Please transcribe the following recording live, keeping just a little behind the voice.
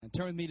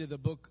Turn with me to the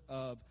book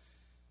of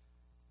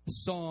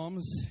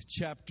Psalms,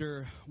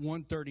 chapter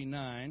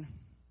 139.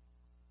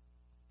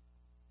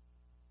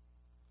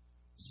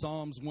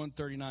 Psalms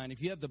 139.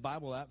 If you have the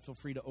Bible app, feel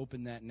free to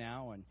open that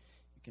now, and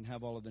you can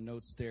have all of the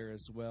notes there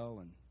as well.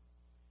 And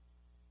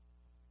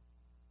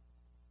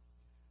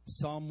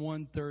Psalm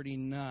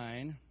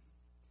 139.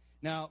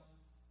 Now,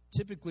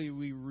 typically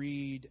we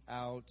read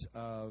out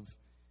of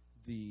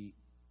the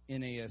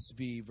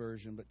NASB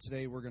version, but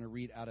today we're going to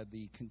read out of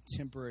the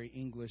Contemporary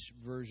English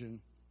version.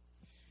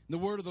 The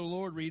word of the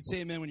Lord reads,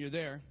 say amen when you're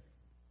there.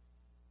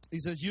 He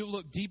says, you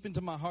look deep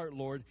into my heart,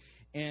 Lord,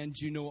 and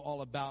you know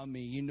all about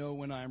me. You know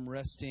when I am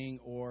resting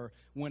or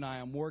when I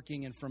am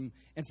working, and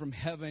from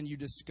heaven you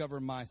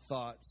discover my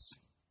thoughts.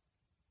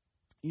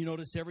 You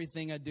notice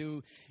everything I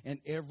do and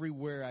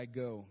everywhere I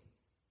go.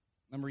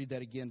 I'm going to read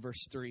that again,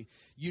 verse 3.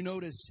 You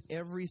notice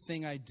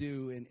everything I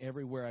do and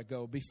everywhere I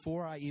go.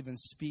 Before I even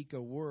speak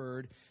a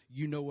word,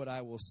 you know what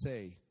I will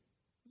say.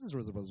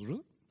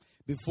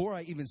 Before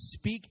I even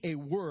speak a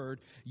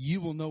word,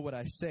 you will know what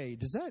I say.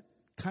 Does that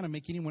kind of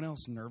make anyone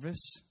else nervous?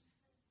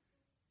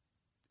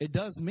 It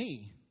does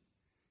me.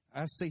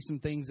 I say some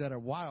things that are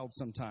wild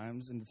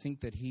sometimes, and to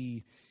think that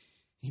he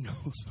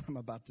knows what I'm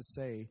about to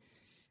say.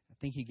 I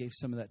think he gave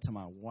some of that to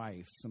my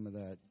wife, some of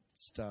that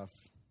stuff.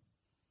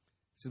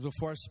 He says,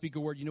 before I speak a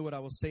word, you know what I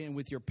will say, and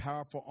with your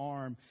powerful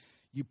arm,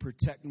 you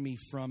protect me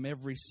from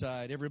every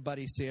side.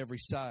 Everybody say every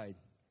side.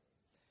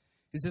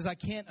 He says, I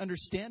can't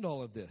understand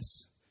all of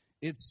this.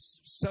 It's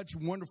such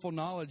wonderful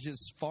knowledge.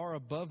 It's far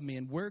above me.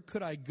 And where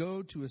could I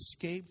go to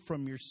escape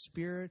from your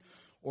spirit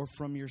or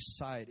from your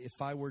sight? If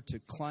I were to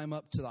climb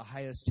up to the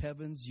highest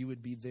heavens, you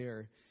would be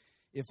there.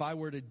 If I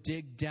were to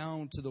dig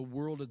down to the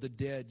world of the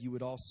dead, you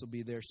would also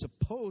be there.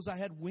 Suppose I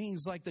had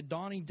wings like the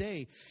dawning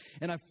day,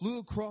 and I flew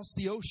across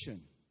the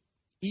ocean.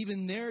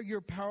 Even there,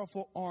 your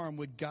powerful arm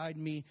would guide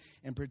me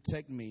and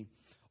protect me.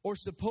 Or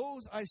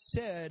suppose I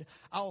said,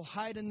 I'll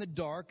hide in the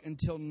dark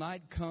until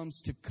night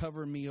comes to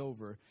cover me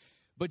over.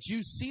 But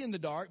you see in the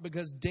dark,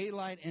 because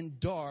daylight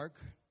and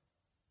dark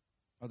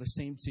are the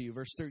same to you.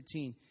 Verse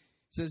 13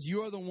 says,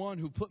 you are the one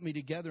who put me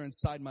together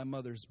inside my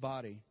mother's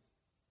body.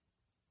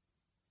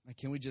 Now,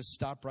 can we just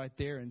stop right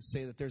there and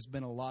say that there's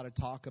been a lot of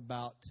talk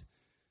about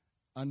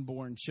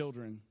unborn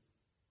children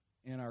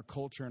in our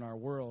culture and our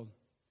world?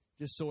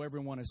 Just so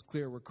everyone is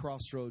clear, where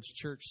Crossroads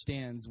Church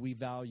stands, we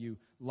value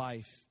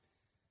life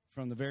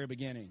from the very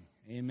beginning.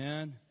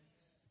 Amen?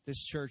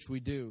 This church, we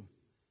do.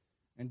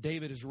 And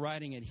David is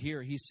writing it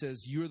here. He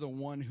says, you're the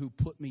one who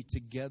put me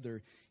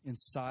together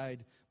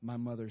inside my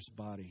mother's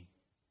body.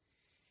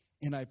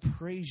 And I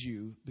praise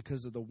you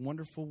because of the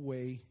wonderful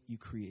way you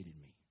created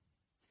me.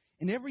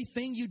 And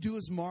everything you do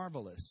is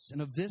marvelous.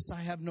 And of this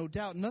I have no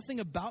doubt. Nothing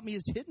about me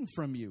is hidden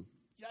from you.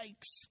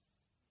 Yikes.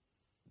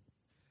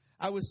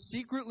 I was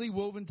secretly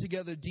woven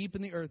together deep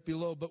in the earth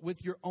below, but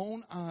with your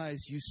own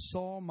eyes you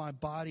saw my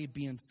body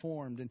being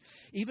formed. And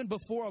even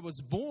before I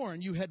was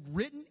born, you had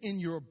written in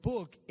your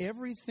book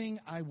everything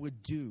I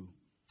would do.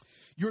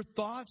 Your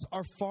thoughts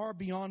are far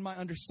beyond my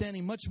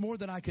understanding, much more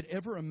than I could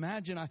ever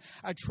imagine.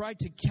 I tried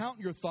to count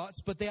your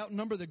thoughts, but they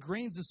outnumber the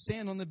grains of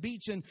sand on the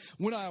beach. And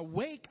when I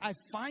awake, I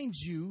find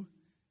you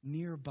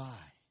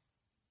nearby.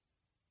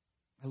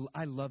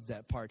 I love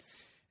that part.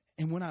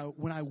 And when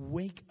I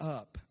wake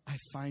up, I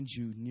find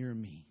you near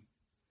me.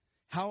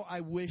 How I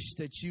wish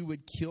that you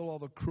would kill all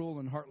the cruel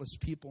and heartless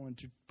people and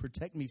to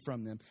protect me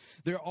from them.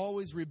 They're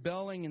always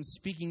rebelling and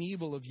speaking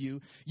evil of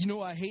you. You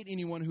know I hate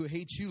anyone who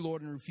hates you,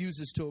 Lord, and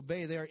refuses to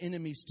obey. They are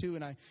enemies too,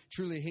 and I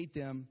truly hate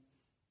them.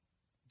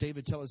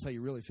 David, tell us how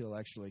you really feel,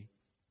 actually.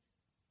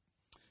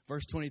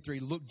 Verse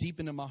 23, look deep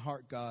into my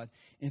heart, God,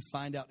 and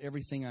find out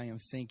everything I am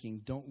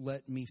thinking. Don't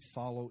let me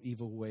follow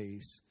evil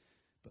ways,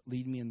 but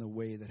lead me in the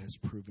way that has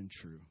proven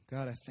true.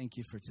 God, I thank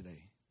you for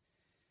today.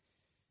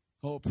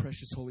 Oh,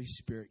 precious Holy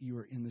Spirit, you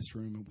are in this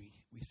room, and we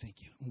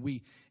thank you.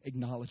 We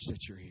acknowledge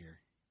that you're here.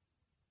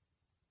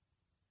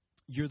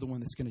 You're the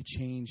one that's going to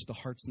change the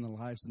hearts and the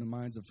lives and the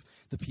minds of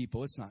the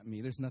people. It's not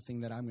me. There's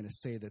nothing that I'm going to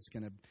say that's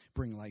going to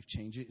bring life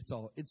change. It's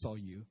all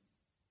you.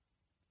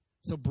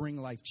 So bring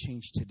life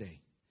change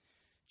today.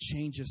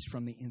 Change us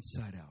from the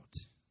inside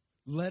out.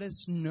 Let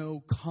us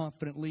know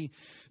confidently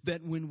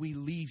that when we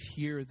leave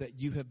here that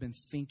you have been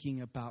thinking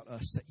about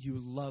us, that you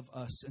love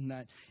us, and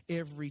that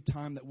every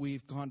time that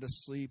we've gone to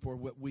sleep or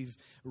what we've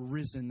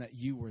risen, that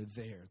you were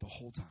there the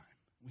whole time.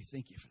 We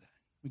thank you for that.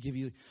 We give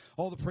you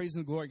all the praise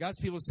and the glory.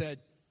 God's people said,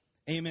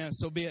 amen,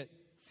 so be it.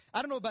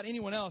 I don't know about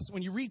anyone else.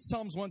 When you read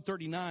Psalms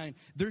 139,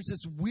 there's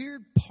this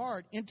weird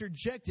part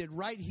interjected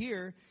right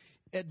here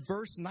at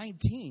verse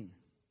 19.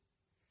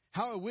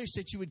 How I wish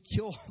that you would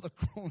kill all the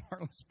cruel and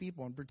heartless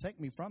people and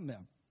protect me from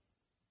them.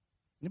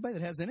 Anybody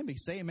that has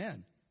enemies, say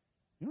amen.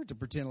 You don't have to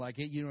pretend like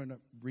it. You don't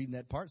reading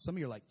that part. Some of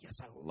you are like,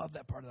 yes, I love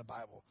that part of the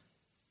Bible.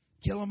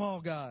 Kill them all,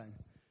 God.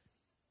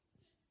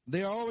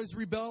 They are always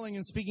rebelling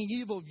and speaking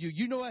evil of you.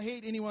 You know I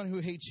hate anyone who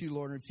hates you,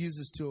 Lord, and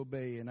refuses to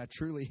obey. And I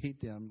truly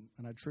hate them.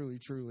 And I truly,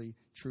 truly,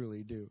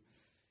 truly do.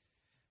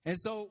 And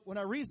so when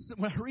I read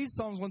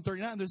Psalms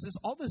 139, there's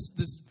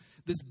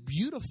this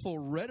beautiful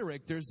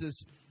rhetoric. There's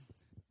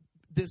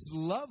this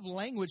love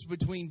language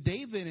between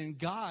David and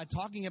God,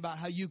 talking about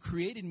how you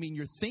created me and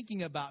you're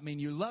thinking about me and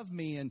you love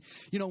me. And,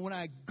 when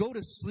I go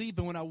to sleep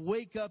and when I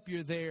wake up,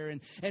 you're there.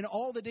 And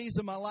all the days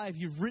of my life,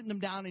 you've written them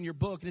down in your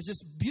book. And it's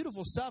just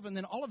beautiful stuff. And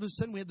then all of a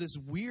sudden we have this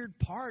weird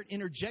part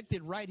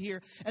interjected right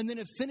here. And then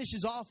it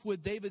finishes off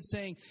with David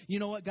saying, you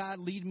know what, God,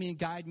 lead me and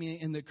guide me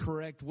in the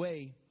correct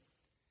way.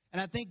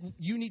 And I think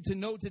you need to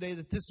know today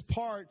that this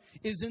part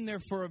is in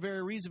there for a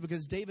very reason,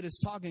 because David is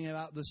talking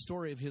about the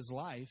story of his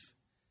life.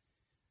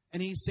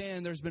 And he's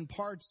saying there's been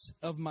parts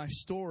of my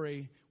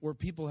story where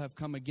people have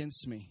come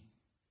against me.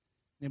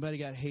 Anybody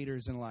got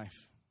haters in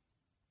life?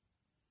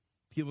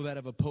 People that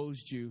have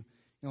opposed you.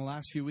 In the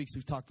last few weeks,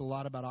 we've talked a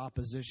lot about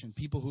opposition.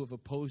 People who have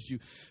opposed you.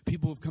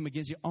 People who have come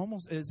against you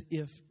almost as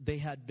if they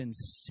had been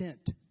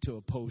sent to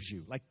oppose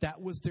you. Like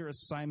that was their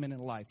assignment in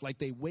life. Like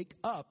they wake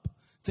up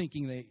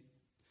thinking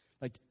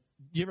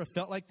you ever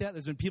felt like that?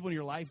 There's been people in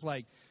your life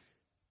like,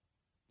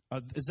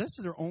 is this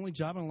their only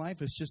job in life?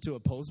 Is just to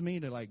oppose me,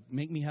 to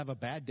make me have a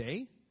bad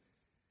day?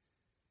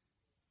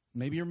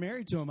 Maybe you're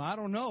married to them. I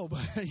don't know.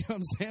 But you know what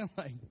I'm saying?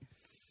 Why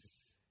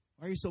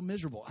are you so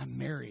miserable? I'm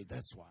married.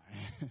 That's why.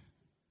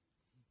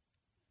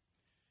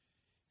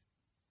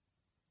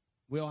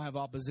 We all have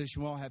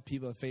opposition. We all have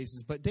people that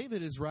faces. But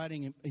David is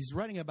writing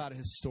about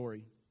his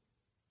story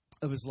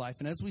of his life.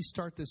 And as we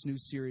start this new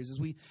series, as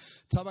we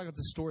talk about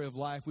the story of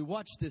life, we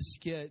watched this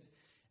skit.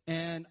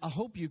 And I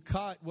hope you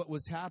caught what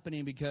was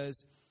happening,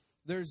 because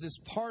there's this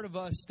part of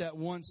us that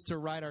wants to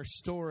write our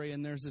story,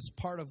 and there's this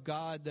part of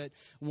God that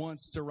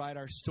wants to write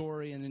our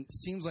story. And it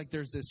seems like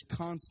there's this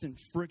constant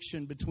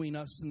friction between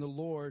us and the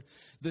Lord,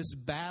 this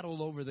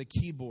battle over the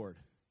keyboard,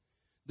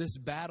 this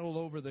battle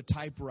over the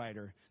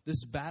typewriter,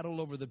 this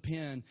battle over the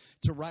pen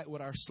to write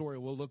what our story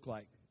will look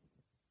like.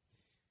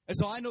 And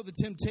so I know the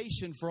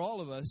temptation for all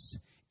of us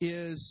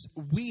is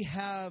we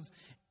have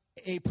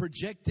a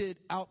projected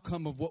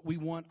outcome of what we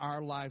want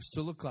our lives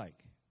to look like.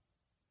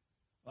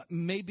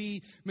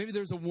 Maybe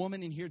there's a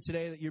woman in here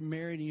today that you're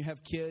married and you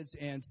have kids,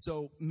 and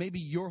so maybe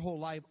your whole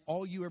life,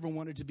 all you ever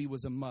wanted to be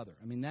was a mother.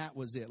 I mean, that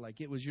was it.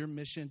 Like, it was your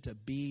mission to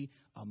be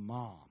a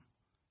mom.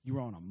 You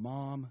were on a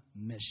mom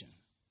mission.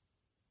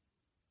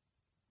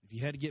 If you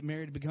had to get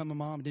married to become a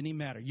mom, it didn't even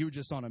matter. You were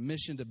just on a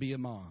mission to be a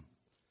mom.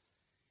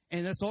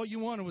 And that's all you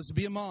wanted, was to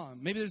be a mom.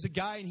 Maybe there's a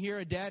guy in here,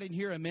 a dad in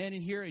here, a man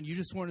in here, and you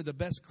just wanted the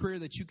best career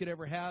that you could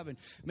ever have and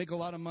make a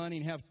lot of money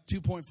and have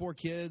 2.4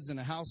 kids and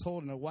a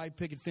household and a white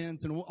picket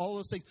fence and all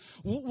those things.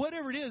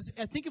 Whatever it is,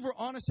 I think if we're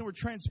honest and we're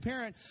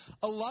transparent,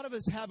 a lot of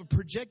us have a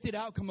projected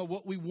outcome of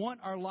what we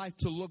want our life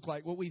to look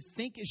like, what we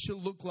think it should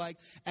look like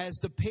as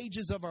the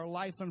pages of our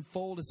life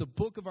unfold, as the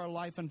book of our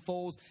life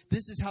unfolds.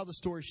 This is how the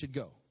story should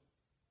go.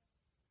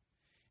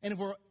 And if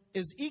we're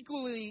is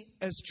equally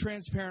as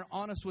transparent,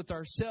 honest with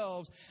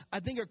ourselves, I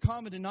think our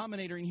common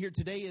denominator in here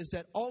today is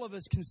that all of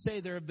us can say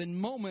there have been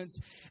moments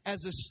as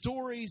the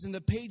stories and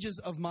the pages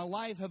of my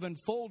life have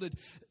unfolded,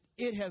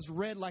 it has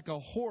read like a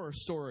horror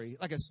story,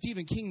 like a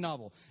Stephen King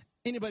novel.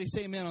 Anybody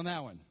say amen on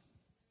that one?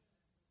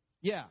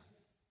 Yeah.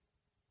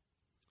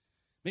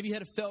 Maybe you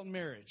had a failed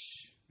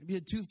marriage. Maybe you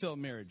had 2 failed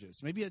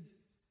marriages. Maybe you had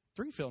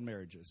 3 failed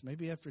marriages.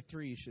 Maybe after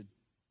 3 you should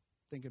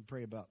think and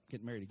pray about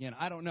getting married again.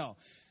 I don't know.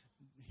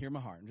 Hear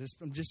my heart.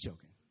 I'm just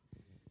joking.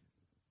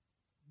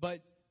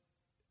 But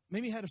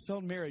maybe you had a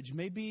failed marriage.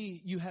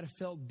 Maybe you had a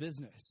failed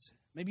business.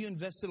 Maybe you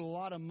invested a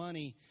lot of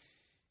money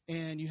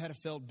and you had a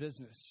failed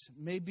business.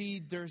 Maybe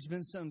there's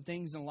been some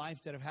things in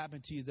life that have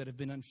happened to you that have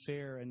been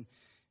unfair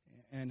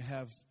and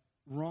have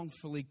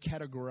wrongfully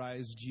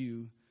categorized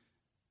you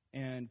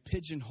and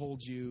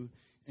pigeonholed you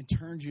and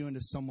turned you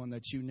into someone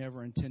that you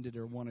never intended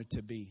or wanted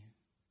to be.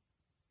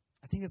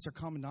 I think that's our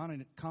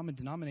common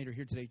denominator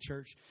here today,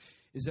 church,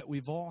 is that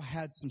we've all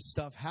had some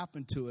stuff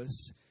happen to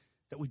us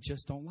that we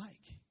just don't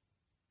like.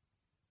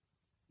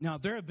 Now,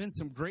 there have been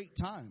some great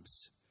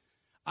times.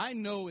 I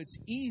know it's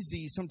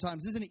easy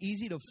sometimes. Isn't it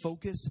easy to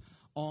focus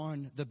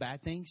on the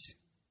bad things?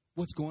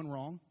 What's going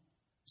wrong?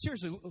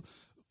 Seriously,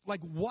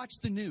 watch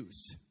the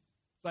news.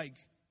 I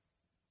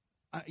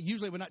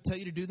usually would not tell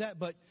you to do that,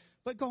 but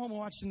go home and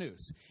watch the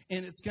news.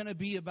 And it's going to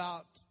be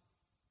about,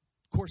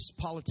 of course,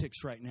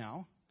 politics right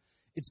now.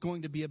 It's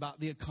going to be about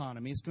the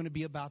economy. It's going to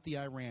be about the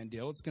Iran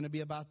deal. It's going to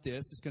be about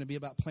this. It's going to be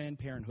about Planned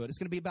Parenthood. It's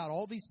going to be about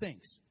all these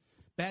things.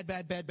 Bad,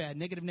 bad, bad, bad.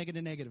 Negative,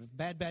 negative, negative.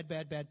 Bad, bad,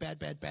 bad, bad, bad,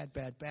 bad, bad,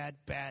 bad, bad,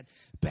 bad,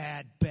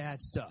 bad,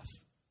 bad stuff.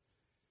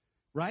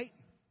 Right?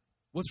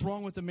 What's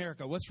wrong with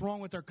America? What's wrong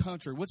with our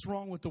country? What's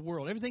wrong with the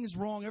world? Everything is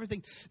wrong.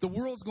 Everything. The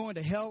world's going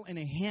to hell in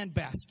a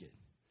handbasket.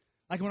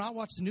 When I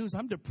watch the news,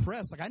 I'm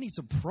depressed. I need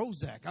some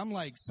Prozac. I'm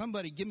like,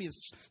 somebody give me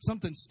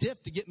something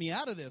stiff to get me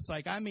out of this.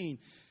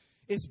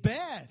 It's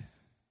bad.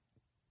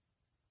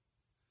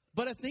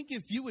 But I think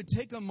if you would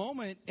take a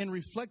moment and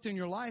reflect on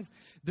your life,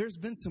 there's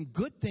been some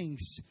good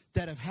things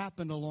that have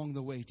happened along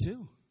the way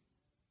too.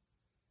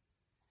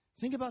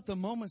 Think about the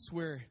moments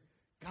where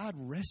God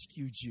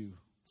rescued you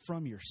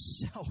from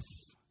yourself.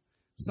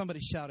 Somebody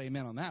shout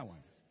amen on that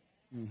one.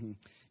 Mm-hmm.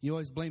 You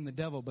always blame the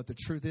devil, but the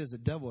truth is the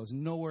devil is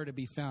nowhere to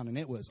be found, and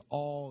it was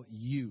all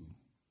you.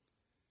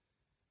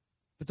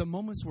 But the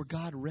moments where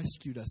God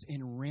rescued us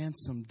and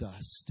ransomed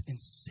us and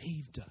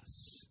saved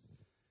us.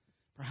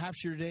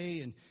 Perhaps you're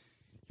today and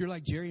you're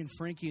like Jerry and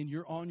Frankie and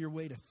you're on your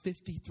way to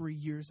 53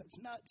 years. That's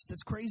nuts.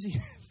 That's crazy.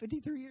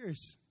 53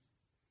 years.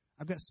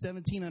 I've got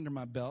 17 under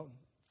my belt.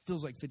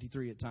 Feels like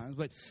 53 at times,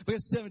 but I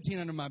got 17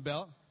 under my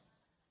belt.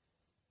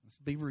 Let's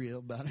be real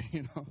about it,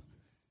 you know.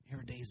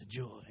 Every day is a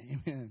joy.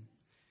 Amen.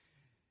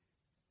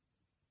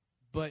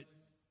 But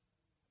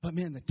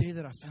man, the day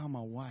that I found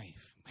my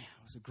wife, man,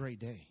 it was a great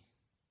day.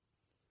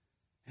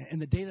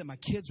 And the day that my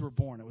kids were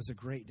born, it was a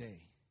great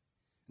day.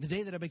 The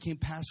day that I became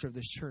pastor of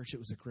this church, it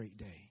was a great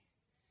day.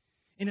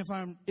 And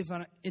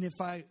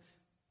if I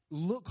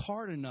look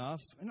hard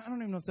enough, and I don't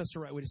even know if that's the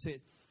right way to say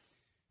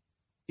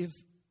it,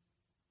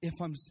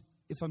 if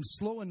I'm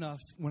slow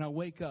enough when I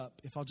wake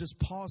up, if I'll just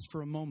pause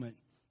for a moment,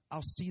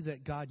 I'll see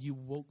that God, you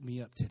woke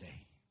me up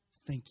today.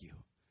 Thank you.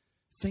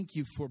 Thank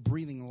you for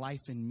breathing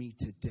life in me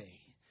today.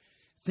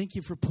 Thank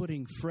you for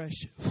putting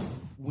fresh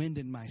wind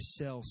in my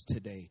sails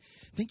today.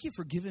 Thank you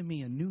for giving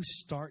me a new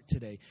start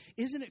today.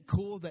 Isn't it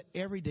cool that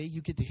every day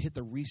you get to hit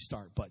the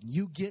restart button?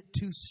 You get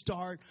to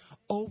start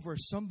over.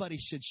 Somebody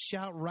should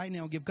shout right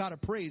now and give God a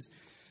praise,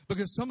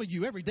 because some of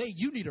you, every day,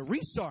 you need a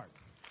restart.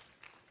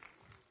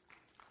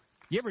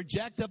 You ever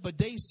jacked up a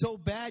day so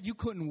bad you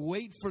couldn't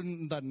wait for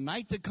the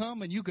night to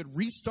come and you could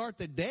restart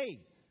the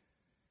day?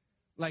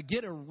 Like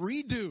get a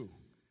redo.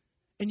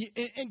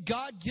 And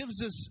God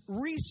gives us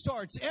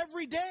restarts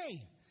every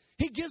day.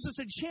 He gives us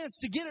a chance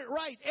to get it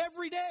right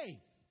every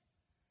day.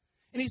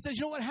 And he says,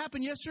 you know what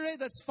happened yesterday?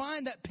 That's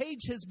fine. That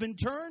page has been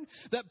turned.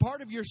 That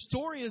part of your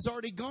story is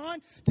already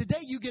gone.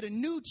 Today you get a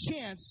new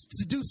chance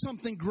to do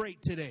something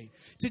great today.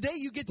 Today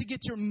you get to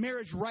get your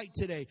marriage right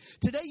today.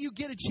 Today you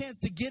get a chance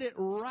to get it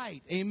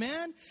right.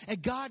 Amen?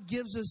 And God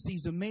gives us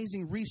these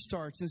amazing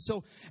restarts. And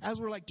so as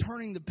we're like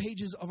turning the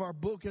pages of our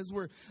book, as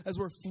we're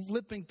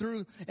flipping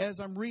through, as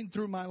I'm reading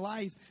through my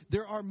life,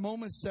 there are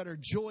moments that are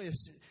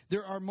joyous.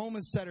 There are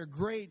moments that are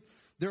great.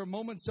 There are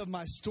moments of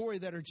my story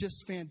that are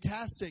just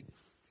fantastic.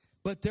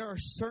 But there are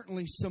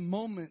certainly some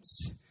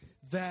moments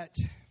that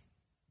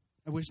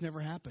I wish never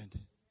happened.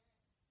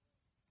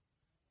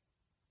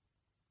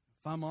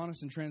 If I'm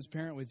honest and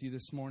transparent with you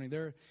this morning,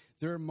 there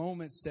are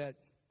moments that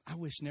I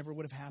wish never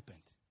would have happened.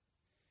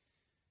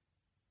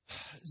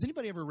 Has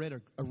anybody ever read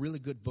a really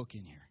good book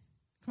in here?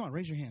 Come on,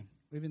 raise your hand.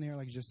 Wave in the air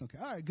like you just okay.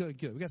 All right,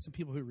 good. We got some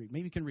people who read.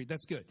 Maybe you can read.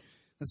 That's good.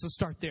 Let's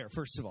start there,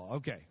 first of all.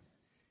 Okay.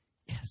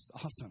 Yes,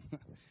 awesome.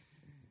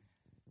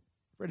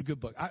 Read a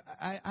good book.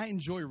 I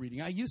enjoy reading.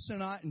 I used to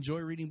not enjoy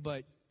reading,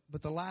 but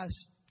the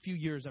last few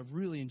years I've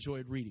really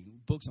enjoyed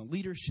reading books on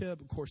leadership,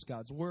 of course,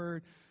 God's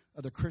Word,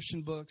 other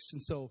Christian books.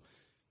 And so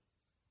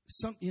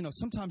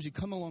sometimes you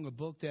come along a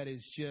book that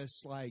is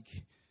just like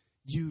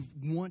you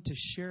want to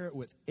share it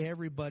with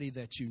everybody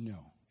that you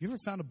know. You ever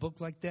found a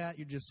book like that?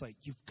 You're just like,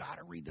 you've got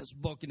to read this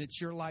book, and it's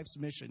your life's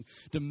mission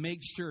to make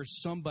sure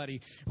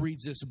somebody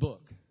reads this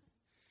book.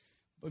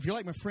 But if you're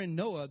like my friend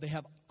Noah, they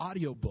have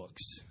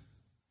audiobooks.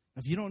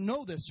 If you don't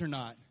know this or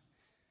not,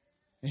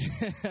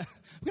 we've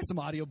got some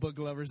audiobook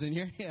lovers in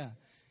here. Yeah.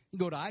 You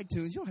go to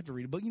iTunes, you don't have to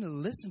read a book. You need to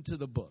listen to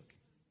the book.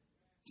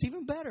 It's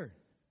even better.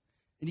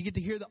 And you get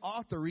to hear the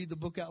author read the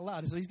book out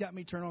loud. So he's got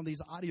me turn on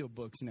these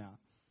audiobooks now.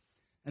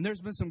 And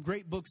there's been some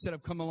great books that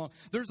have come along.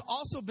 There's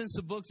also been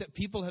some books that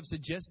people have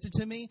suggested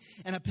to me,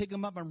 and I pick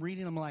them up, I'm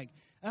reading them like,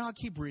 and I'll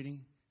keep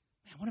reading.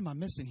 Man, what am I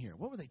missing here?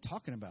 What were they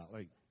talking about?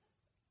 Like,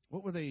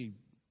 what were they...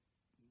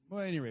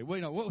 Well, anyway,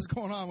 what was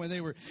going on when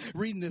they were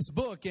reading this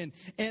book? And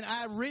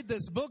I read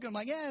this book, and I'm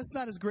like, yeah, it's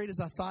not as great as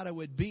I thought it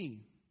would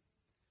be.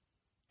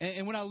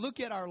 And when I look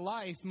at our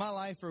life, my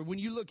life, or when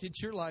you look at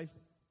your life,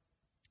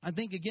 I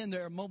think, again,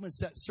 there are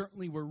moments that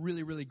certainly were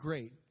really, really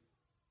great.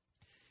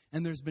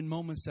 And there's been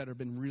moments that have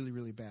been really,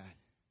 really bad.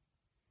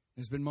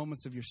 There's been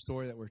moments of your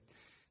story that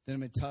have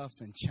been tough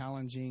and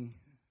challenging,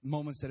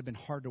 moments that have been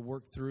hard to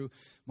work through,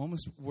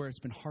 moments where it's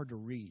been hard to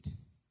read.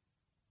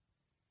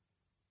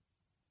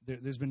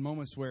 There's been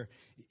moments where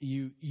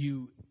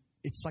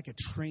it's like a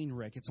train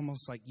wreck. It's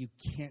almost like you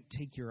can't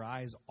take your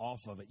eyes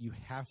off of it. You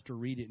have to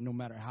read it no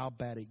matter how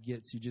bad it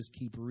gets. You just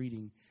keep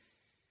reading.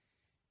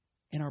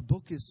 And our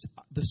book is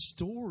the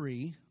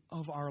story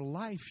of our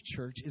life,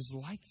 church, is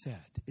like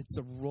that. It's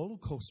a roller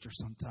coaster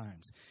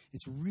sometimes.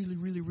 It's really,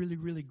 really, really,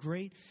 really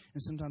great.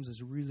 And sometimes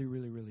it's really,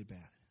 really, really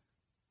bad.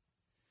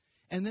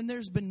 And then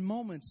there's been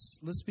moments,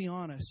 let's be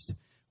honest,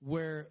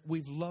 where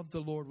we've loved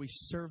the Lord, we've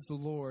served the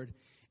Lord,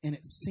 and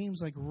it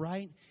seems like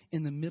right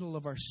in the middle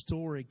of our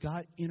story,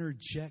 God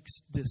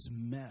interjects this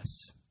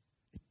mess.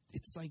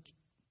 It's like,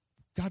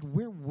 God,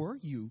 where were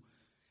you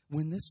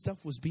when this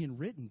stuff was being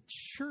written?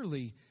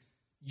 Surely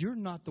you're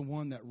not the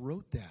one that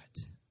wrote that.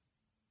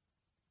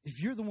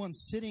 If you're the one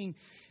sitting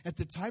at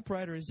the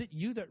typewriter, is it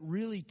you that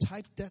really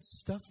typed that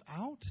stuff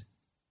out?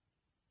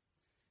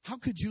 How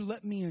could you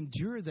let me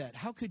endure that?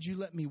 How could you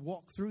let me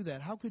walk through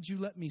that? How could you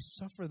let me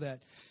suffer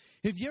that?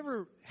 Have you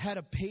ever had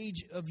a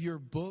page of your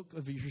book,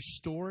 of your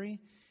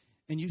story,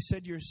 and you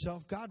said to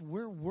yourself, God,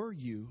 where were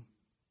you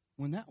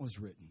when that was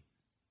written?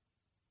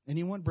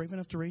 Anyone brave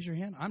enough to raise your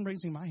hand? I'm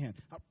raising my hand.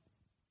 I'll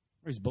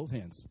raise both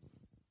hands.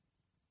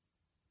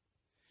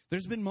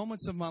 There's been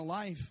moments of my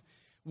life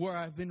where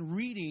I've been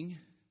reading,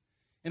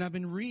 and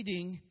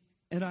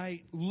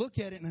I look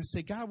at it and I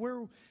say, God,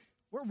 where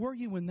were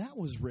you when that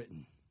was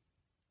written?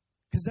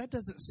 Because that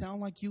doesn't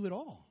sound like you at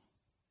all.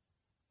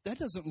 That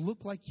doesn't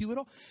look like you at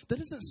all. That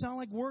doesn't sound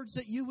like words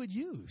that you would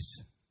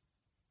use.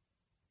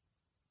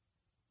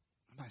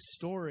 My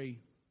story,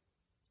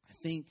 I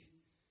think,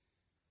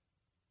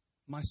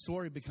 my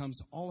story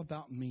becomes all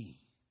about me.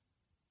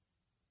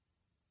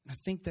 And I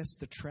think that's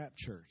the trap,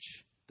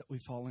 church, that we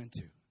fall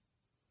into.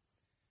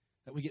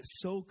 That we get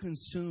so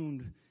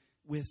consumed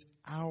with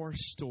our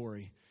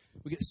story.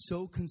 We get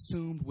so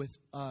consumed with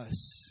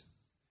us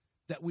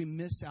that we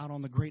miss out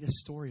on the greatest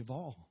story of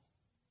all.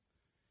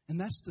 And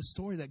that's the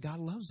story that God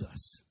loves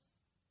us.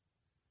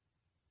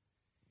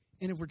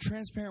 And if we're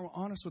transparent, we're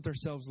honest with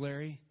ourselves,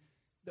 Larry,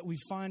 that we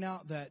find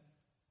out that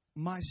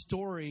my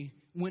story,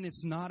 when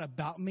it's not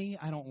about me,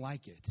 I don't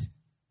like it.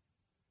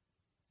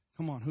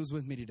 Come on, who's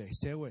with me today?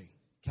 Stay away.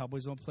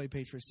 Cowboys don't play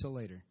Patriots till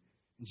later.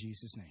 In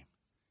Jesus' name.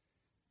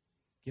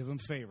 Give them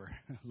favor.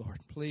 Lord,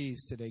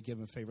 please today give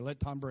them favor. Let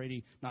Tom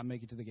Brady not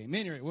make it to the game.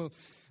 Anyway, well,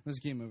 let's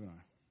keep moving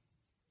on.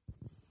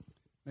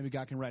 Maybe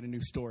God can write a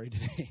new story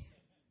today.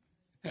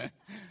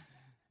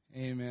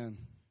 Amen.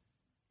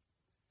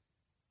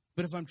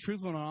 But if I'm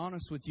truthful and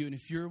honest with you, and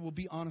if you will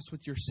be honest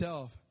with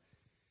yourself,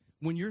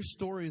 when your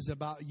story is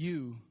about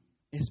you,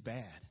 it's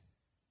bad.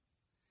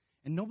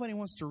 And nobody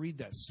wants to read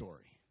that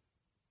story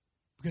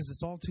because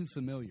it's all too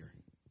familiar.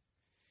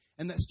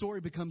 And that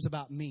story becomes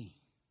about me.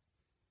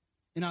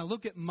 And I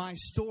look at my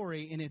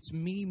story, and it's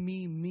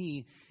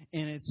me,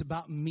 and it's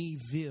about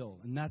meville,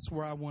 and that's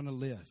where I want to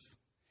live.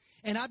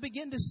 And I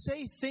begin to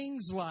say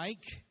things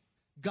like,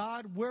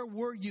 God, where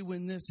were you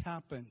when this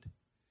happened?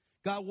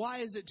 God, why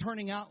is it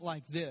turning out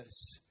like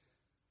this?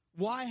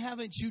 Why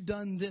haven't you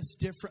done this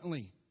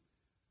differently?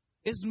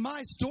 It's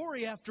my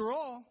story after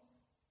all.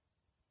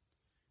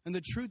 And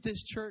the truth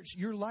is, church,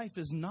 your life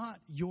is not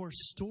your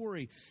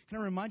story. Can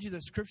I remind you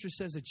that Scripture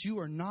says that you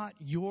are not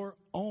your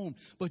own,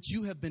 but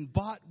you have been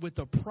bought with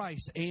a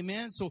price.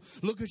 Amen? So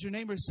look at your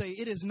neighbor and say,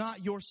 it is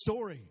not your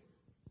story.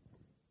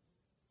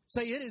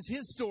 Say, it is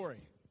His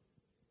story.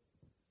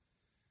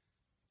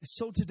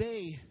 So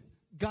today,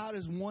 God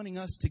is wanting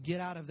us to get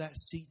out of that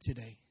seat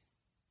today.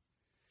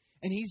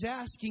 And He's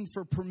asking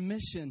for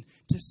permission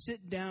to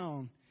sit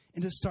down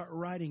and to start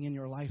writing in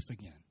your life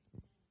again.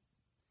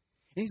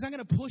 And He's not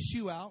going to push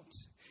you out.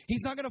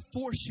 He's not going to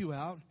force you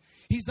out.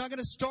 He's not going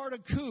to start a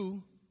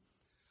coup.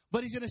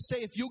 But He's going to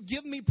say, if you'll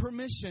give me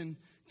permission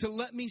to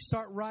let me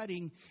start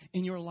writing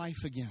in your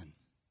life again.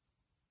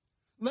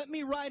 Let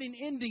me write an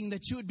ending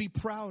that you would be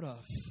proud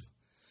of.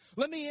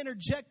 Let me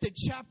interject a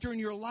chapter in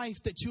your life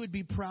that you would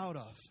be proud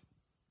of.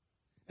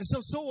 And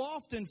so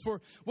often,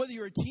 for whether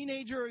you're a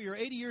teenager or you're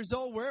 80 years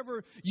old,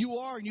 wherever you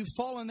are and you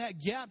fall in that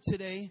gap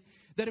today,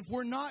 that if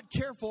we're not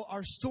careful,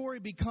 our story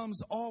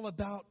becomes all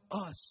about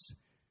us.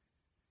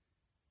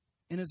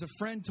 And as a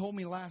friend told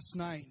me last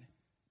night,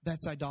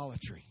 that's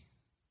idolatry.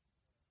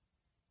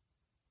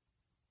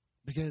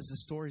 Because the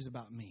story's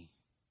about me.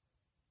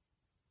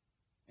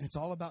 And it's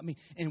all about me.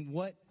 And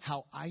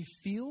how I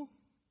feel,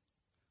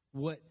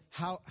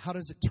 how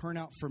does it turn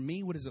out for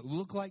me? What does it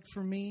look like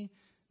for me?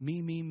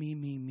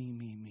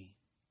 Me.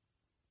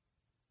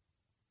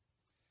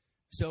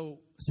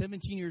 So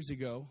 17 years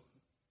ago,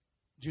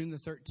 June the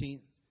 13th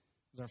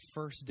was our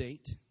first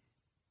date.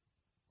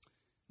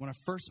 When I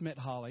first met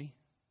Holly,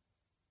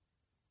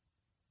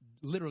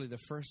 literally the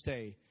first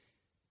day,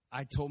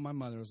 I told my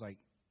mother, I was like,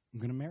 I'm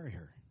going to marry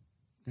her.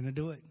 I'm going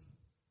to do it.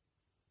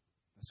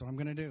 That's what I'm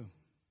going to do.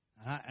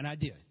 And I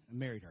did. I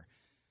married her.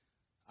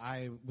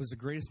 I was the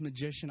greatest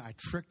magician. I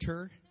tricked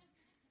her.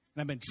 And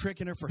I've been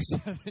tricking her for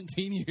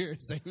 17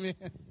 years.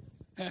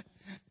 Amen.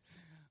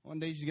 One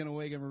day she's going to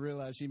wake up and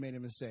realize she made a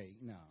mistake.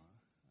 No.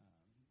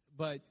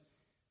 But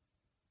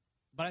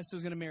I still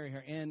was going to marry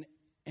her. And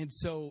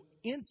so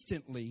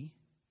instantly,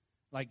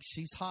 like,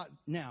 she's hot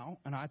now,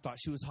 and I thought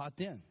she was hot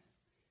then.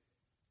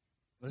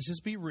 Let's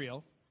just be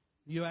real.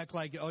 You act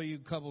like, oh, you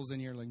couples in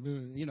here, like,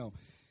 you know,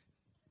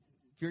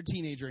 if you're a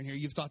teenager in here,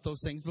 you've thought those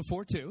things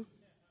before too.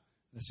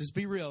 Let's just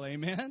be real.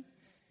 Amen.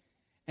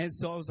 And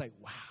so I was like,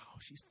 wow,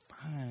 she's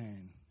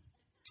fine.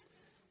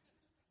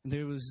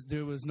 There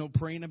was no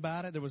praying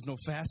about it. There was no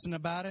fasting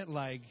about it.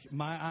 Like,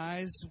 my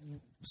eyes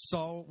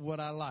saw what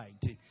I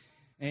liked.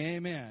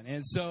 Amen.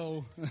 And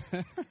so,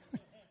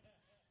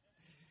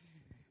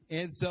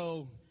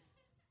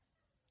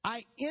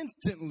 I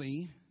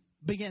instantly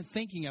began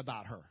thinking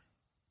about her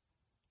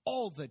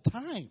all the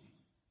time.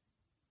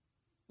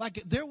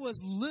 Like, there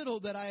was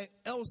little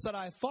else that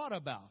I thought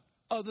about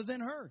other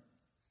than her.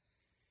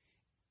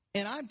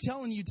 And I'm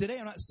telling you today,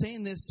 I'm not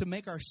saying this to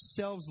make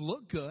ourselves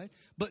look good,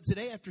 but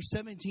today, after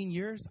 17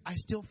 years, I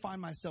still find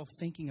myself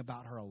thinking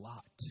about her a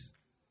lot.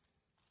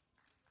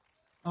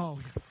 Oh,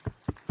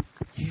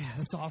 yeah,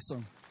 that's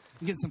awesome.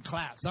 I'm getting some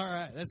claps. All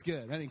right, that's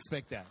good. I didn't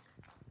expect that.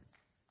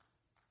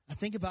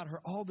 think about her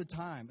all the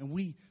time. And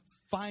we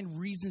find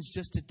reasons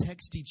just to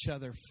text each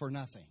other for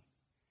nothing.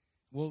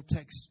 We'll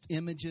text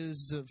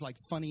images of, like,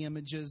 funny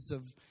images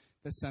of,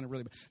 that sounded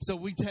really bad. So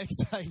we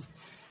text, like,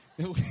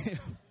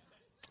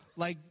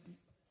 I'm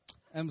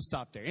going to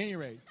stop there. At any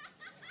rate,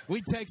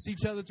 we text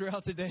each other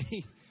throughout the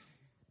day.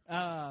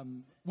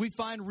 We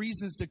find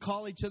reasons to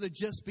call each other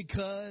just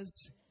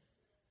because.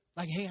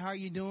 Like, hey, how are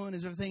you doing?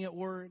 Is everything at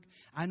work?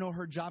 I know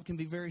her job can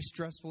be very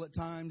stressful at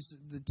times.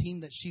 The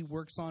team that she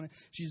works on,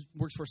 she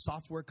works for a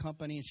software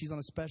company, and she's on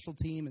a special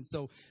team. And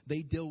so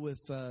they deal with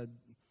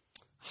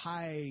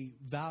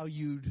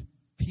high-valued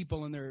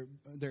people and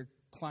their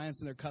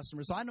clients and their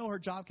customers. So I know her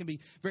job can be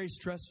very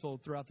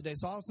stressful throughout the day.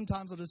 So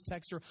sometimes I'll just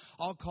text her.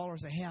 I'll call her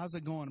and say, hey, how's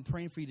it going? I'm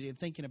praying for you today. I'm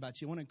thinking about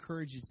you. I want to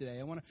encourage you today.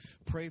 I want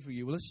to pray for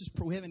you. Well, let's just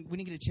pray. We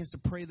didn't get a chance to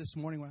pray this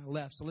morning when I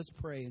left, so let's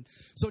pray. And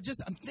so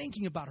I'm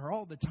thinking about her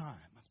all the time.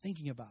 I'm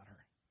thinking about her.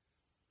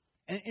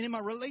 And in my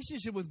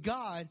relationship with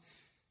God,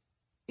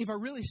 if I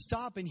really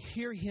stop and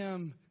hear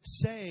him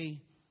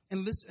say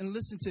and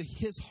listen to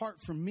his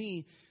heart from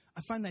me,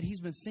 I find that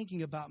he's been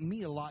thinking about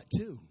me a lot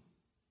too.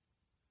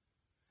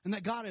 And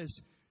that God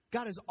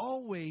is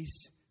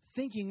always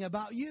thinking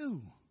about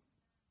you.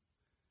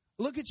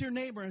 Look at your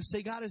neighbor and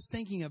say, God is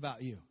thinking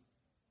about you.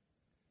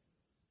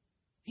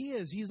 He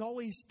is. He is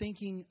always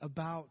thinking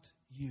about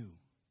you.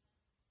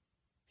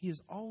 He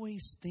is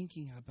always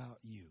thinking about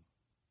you.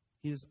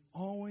 He is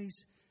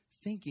always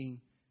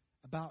thinking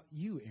about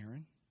you,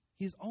 Aaron.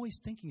 He is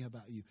always thinking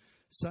about you.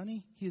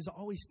 Sonny, he is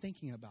always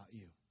thinking about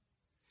you.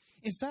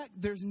 In fact,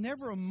 there's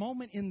never a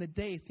moment in the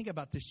day, think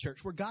about this,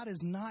 church, where God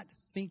is not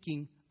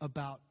thinking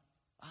about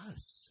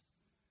us.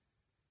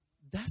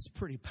 That's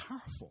pretty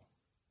powerful.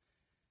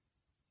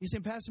 You say,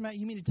 Pastor Matt,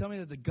 you mean to tell me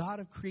that the God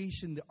of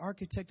creation, the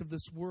architect of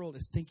this world,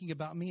 is thinking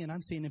about me? And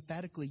I'm saying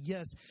emphatically,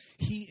 yes,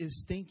 he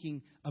is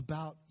thinking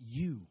about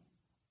you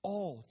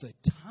all the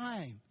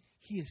time.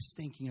 He is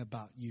thinking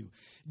about you.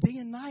 Day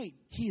and night,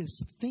 he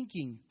is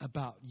thinking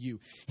about you.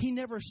 He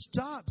never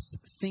stops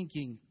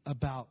thinking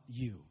about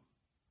you.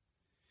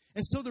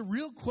 And so the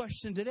real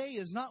question today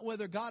is not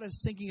whether God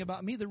is thinking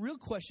about me. The real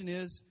question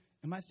is,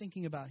 am I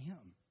thinking about him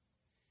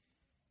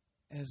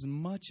as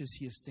much as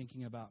he is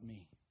thinking about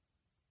me?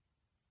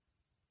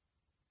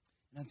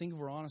 And I think if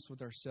we're honest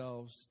with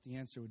ourselves, the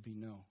answer would be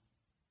no.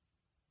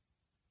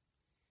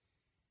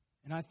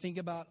 And I think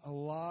about a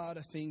lot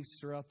of things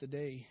throughout the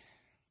day.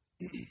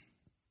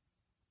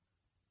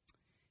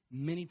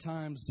 Many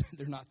times,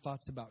 they're not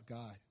thoughts about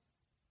God.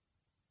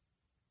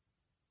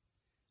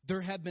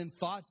 There have been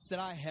thoughts that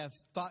I have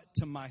thought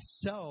to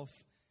myself.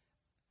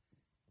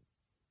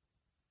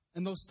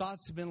 And those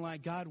thoughts have been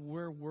like, God,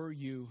 where were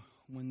you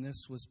when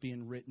this was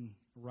being written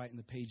right in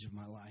the page of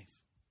my life?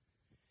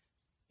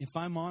 If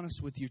I'm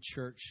honest with you,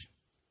 church,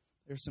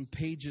 there's some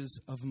pages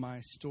of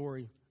my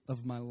story,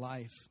 of my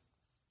life,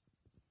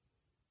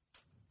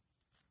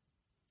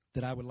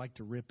 that I would like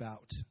to rip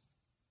out,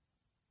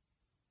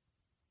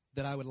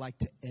 that I would like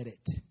to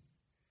edit,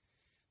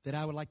 that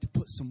I would like to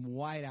put some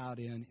white out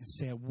in and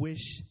say, I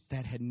wish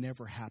that had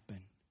never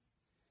happened.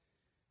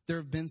 There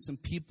have been some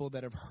people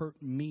that have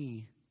hurt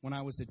me when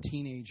I was a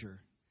teenager,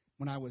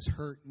 when I was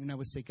hurt, and I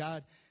would say,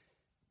 God,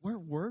 where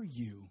were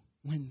you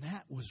when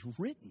that was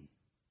written?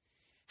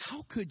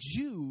 How could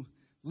you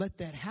let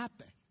that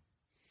happen?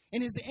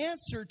 And his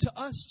answer to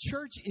us,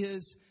 church,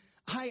 is,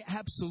 I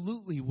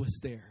absolutely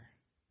was there.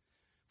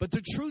 But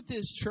the truth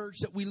is, church,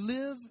 that we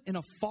live in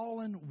a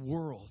fallen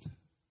world.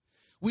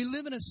 We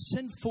live in a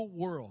sinful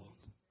world.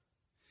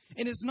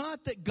 And it's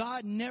not that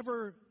God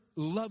never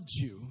loved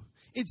you.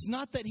 It's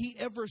not that he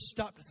ever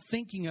stopped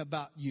thinking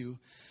about you.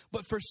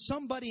 But for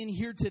somebody in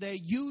here today,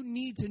 you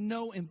need to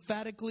know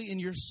emphatically in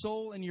your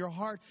soul and your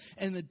heart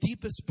and the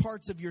deepest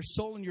parts of your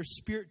soul and your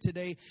spirit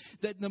today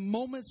that the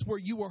moments where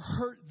you were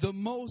hurt the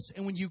most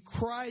and when you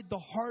cried the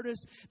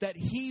hardest, that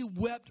he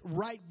wept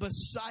right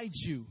beside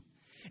you.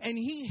 And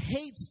he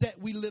hates that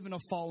we live in a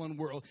fallen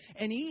world.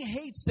 And he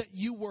hates that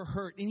you were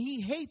hurt. And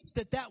he hates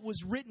that that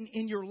was written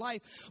in your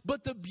life.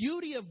 But the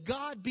beauty of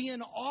God being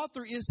an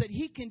author is that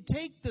he can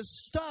take the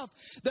stuff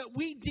that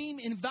we deem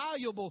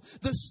invaluable,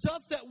 the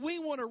stuff that we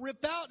want to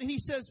rip out. And he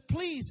says,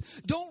 please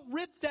don't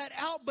rip that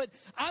out, but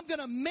I'm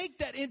going to make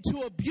that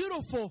into a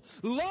beautiful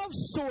love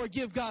story.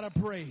 Give God a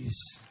praise.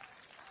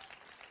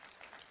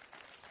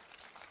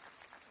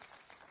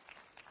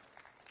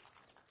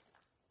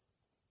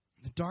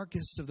 The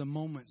darkest of the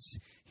moments,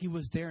 he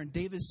was there. And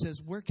David says,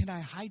 where can I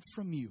hide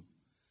from you?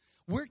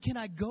 Where can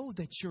I go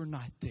that you're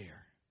not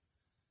there?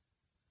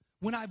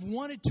 When I've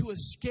wanted to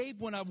escape,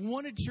 when I've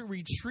wanted to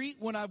retreat,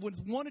 when I've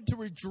wanted to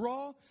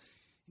withdraw,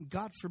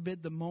 God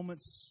forbid the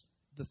moments,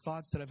 the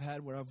thoughts that I've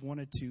had where I've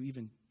wanted to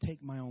even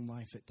take my own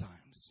life at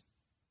times.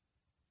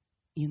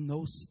 In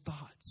those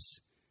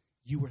thoughts,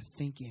 you were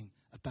thinking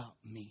about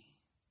me.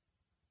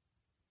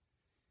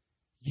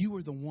 You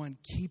were the one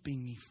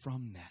keeping me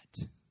from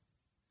that.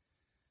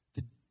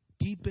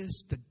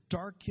 Deepest, the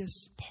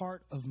darkest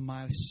part of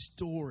my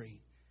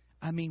story.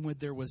 I mean, when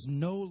there was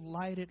no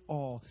light at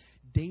all,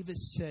 David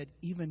said,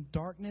 even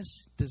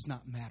darkness does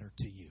not matter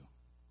to you.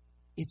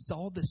 It's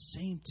all the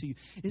same to you.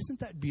 Isn't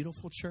that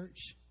beautiful,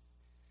 church?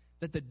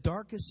 That the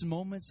darkest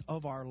moments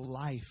of our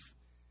life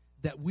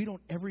that we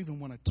don't ever even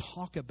want to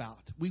talk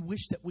about, we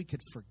wish that we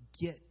could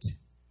forget.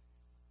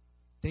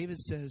 David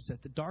says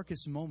that the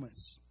darkest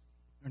moments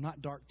are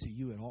not dark to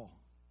you at all.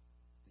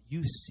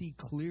 You see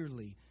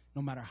clearly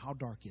no matter how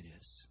dark it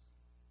is.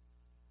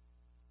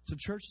 So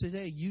church,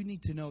 today you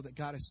need to know that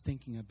God is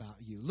thinking about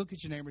you. Look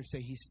at your neighbor and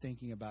say, He's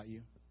thinking about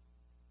you.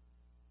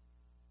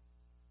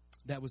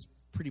 That was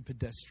pretty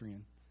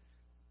pedestrian.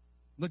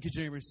 Look at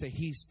your neighbor and say,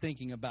 He's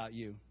thinking about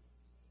you.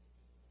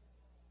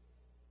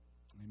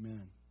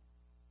 Amen.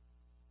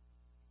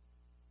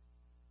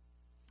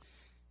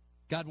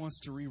 God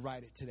wants to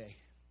rewrite it today.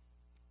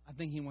 I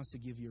think He wants to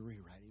give you a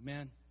rewrite.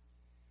 Amen.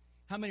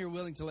 How many are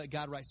willing to let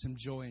God write some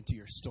joy into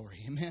your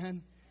story?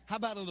 Amen. How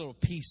about a little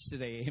peace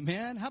today?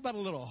 Amen. How about a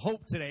little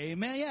hope today?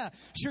 Amen. Yeah,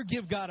 sure,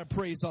 give God a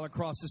praise all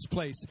across this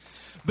place.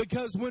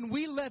 Because when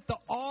we let the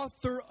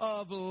author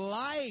of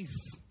life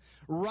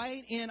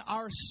write in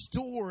our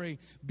story,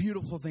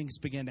 beautiful things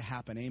begin to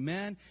happen.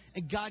 Amen.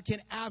 And God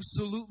can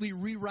absolutely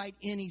rewrite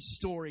any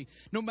story.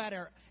 No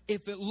matter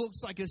if it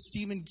looks like a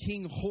Stephen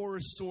King horror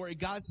story,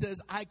 God says,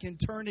 I can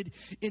turn it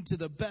into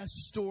the best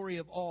story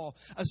of all.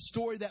 A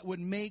story that would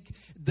make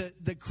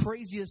the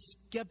craziest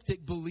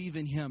skeptic believe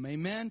in Him.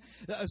 Amen.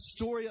 A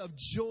story of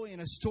joy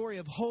and a story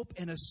of hope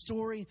and a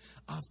story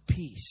of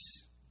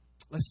peace.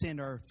 Let's stand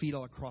to our feet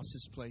all across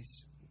this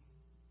place.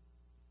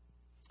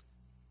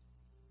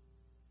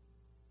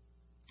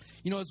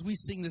 You know, as we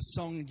sing this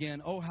song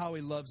again, Oh, How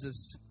He Loves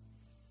Us,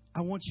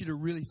 I want you to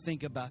really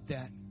think about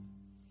that.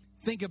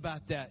 Think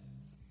about that.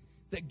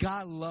 That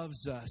God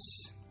loves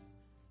us.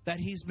 That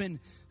He's been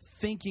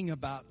thinking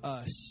about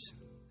us.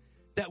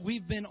 That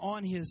we've been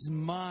on His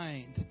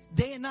mind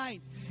day and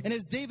night. And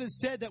as David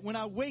said, that when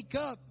I wake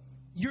up,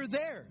 you're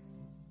there.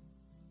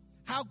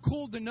 How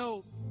cool to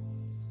know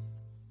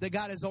that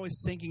God is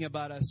always thinking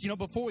about us. You know,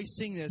 before we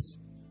sing this,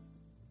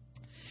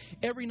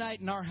 every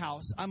night in our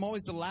house, I'm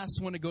always the last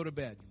one to go to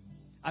bed.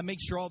 I make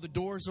sure all the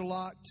doors are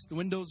locked, the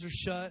windows are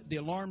shut, the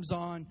alarm's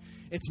on.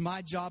 It's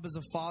my job as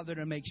a father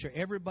to make sure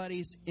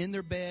everybody's in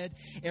their bed,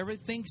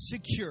 everything's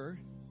secure.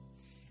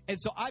 And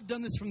so I've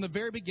done this from the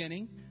very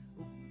beginning,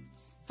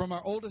 from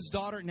our oldest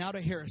daughter now to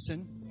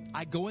Harrison.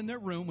 I go in their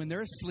room when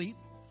they're asleep,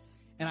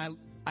 and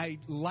I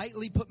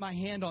lightly put my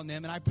hand on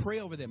them, and I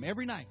pray over them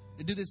every night.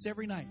 I do this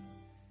every night.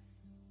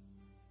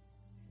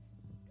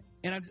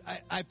 And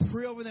I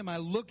pray over them. I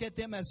look at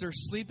them as they're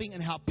sleeping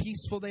and how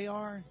peaceful they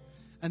are.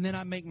 And then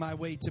I make my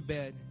way to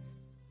bed.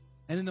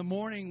 And in the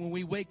morning when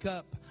we wake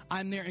up,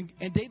 I'm there.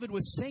 And David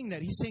was saying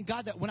that. He's saying,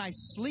 God, that when I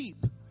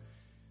sleep,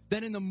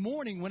 that in the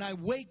morning when I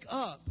wake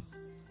up,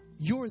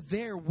 you're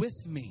there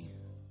with me.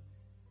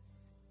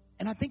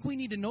 And I think we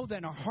need to know that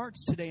in our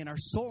hearts today, in our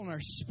soul, in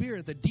our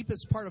spirit, the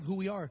deepest part of who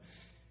we are,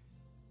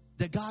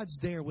 that God's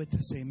there with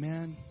us.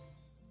 Amen.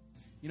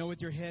 You know,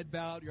 with your head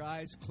bowed, your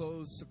eyes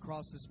closed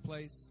across this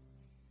place,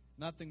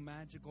 nothing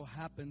magical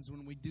happens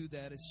when we do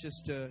that. It's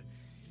just a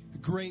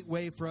great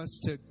way for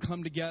us to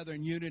come together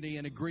in unity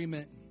and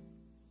agreement.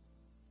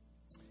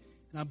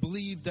 And I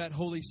believe that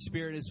Holy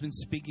Spirit has been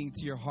speaking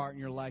to your heart and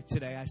your life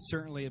today. I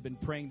certainly have been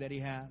praying that He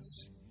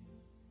has.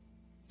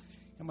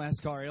 I'm going to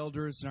ask our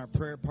elders and our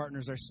prayer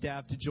partners, our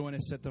staff, to join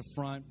us at the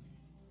front.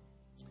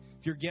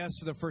 If you're guests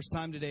for the first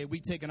time today, we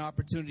take an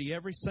opportunity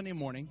every Sunday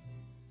morning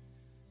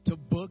to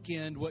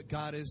bookend what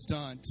God has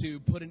done, to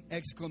put an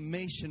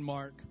exclamation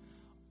mark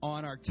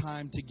on our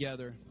time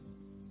together.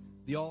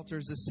 The altar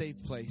is a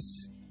safe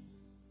place.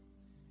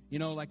 You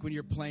know, like when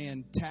you're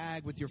playing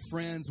tag with your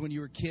friends when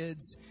you were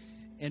kids,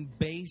 and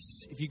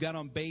base, if you got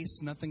on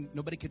base,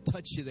 nobody could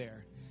touch you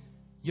there.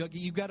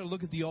 You've got to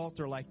look at the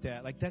altar like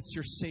that. Like that's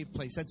your safe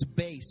place. That's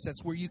base.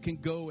 That's where you can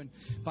go and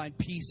find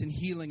peace and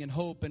healing and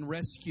hope and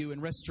rescue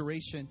and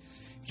restoration.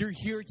 If you're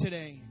here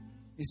today,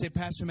 you say,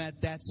 Pastor Matt,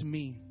 that's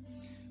me.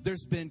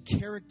 There's been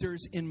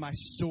characters in my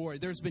story.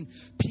 There's been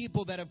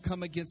people that have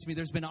come against me.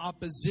 There's been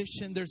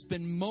opposition. There's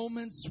been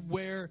moments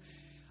where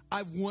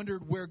I've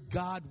wondered where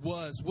God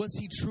was. Was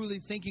He truly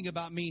thinking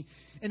about me?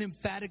 And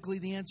emphatically,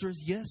 the answer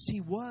is yes,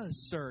 He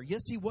was, sir.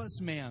 Yes, He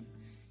was, ma'am.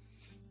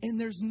 And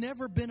there's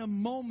never been a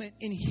moment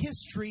in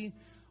history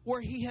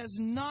where He has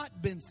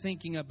not been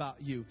thinking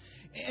about you.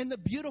 And the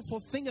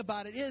beautiful thing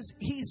about it is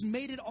He's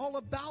made it all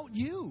about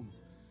you.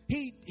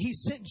 He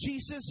sent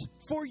Jesus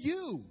for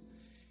you.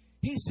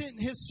 He sent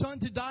His Son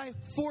to die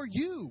for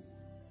you.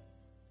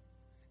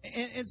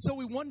 And so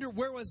we wonder,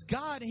 where was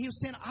God? And He was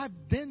saying,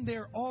 I've been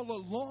there all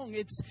along.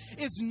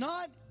 It's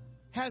not,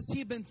 has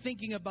He been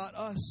thinking about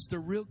us? The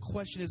real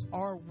question is,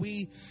 are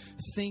we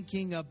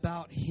thinking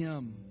about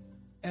Him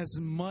as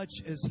much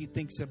as He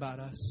thinks about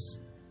us?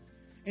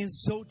 And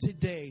so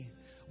today,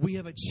 we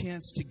have a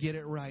chance to get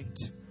it right.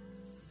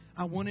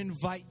 I want to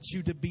invite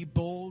you to be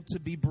bold, to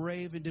be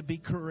brave, and to be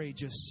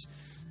courageous.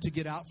 To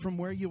get out from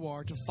where you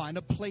are, to find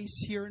a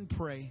place here and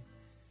pray.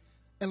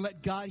 And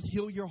let God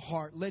heal your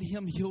heart. Let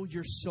Him heal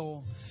your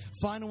soul.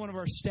 Find one of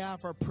our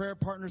staff, our prayer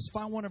partners.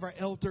 Find one of our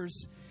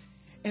elders.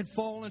 and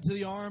fall into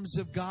the arms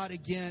of God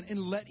again and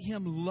let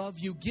Him love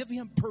you. Give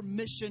Him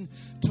permission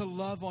to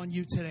love on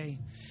you today.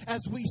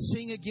 As we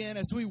sing again,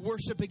 as we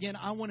worship again,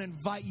 I want to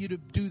invite you to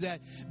do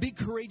that. Be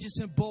courageous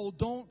and bold.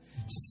 Don't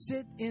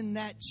sit in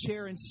that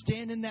chair and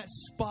stand in that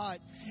spot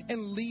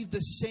and leave the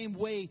same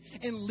way,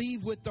 and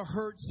leave with the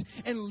hurts,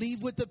 and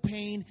leave with the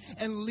pain,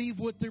 and leave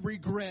with the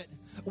regret.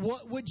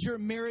 What would your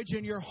marriage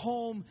and your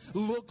home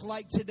look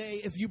like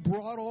today if you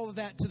brought all of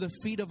that to the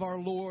feet of our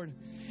Lord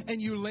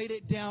and you laid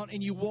it down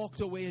and you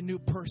walked away a new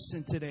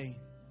person today?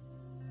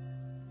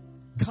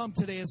 Come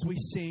today as we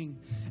sing,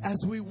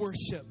 as we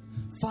worship.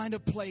 Find a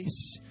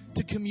place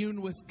to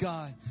commune with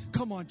God.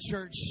 Come on,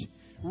 church.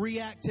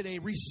 React today.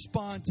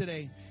 Respond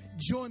today.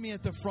 Join me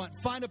at the front.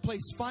 Find a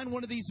place. Find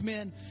one of these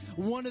men,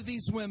 one of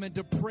these women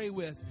to pray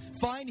with.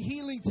 Find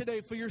healing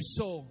today for your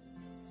soul.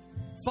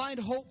 Find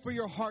hope for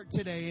your heart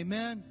today.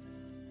 Amen.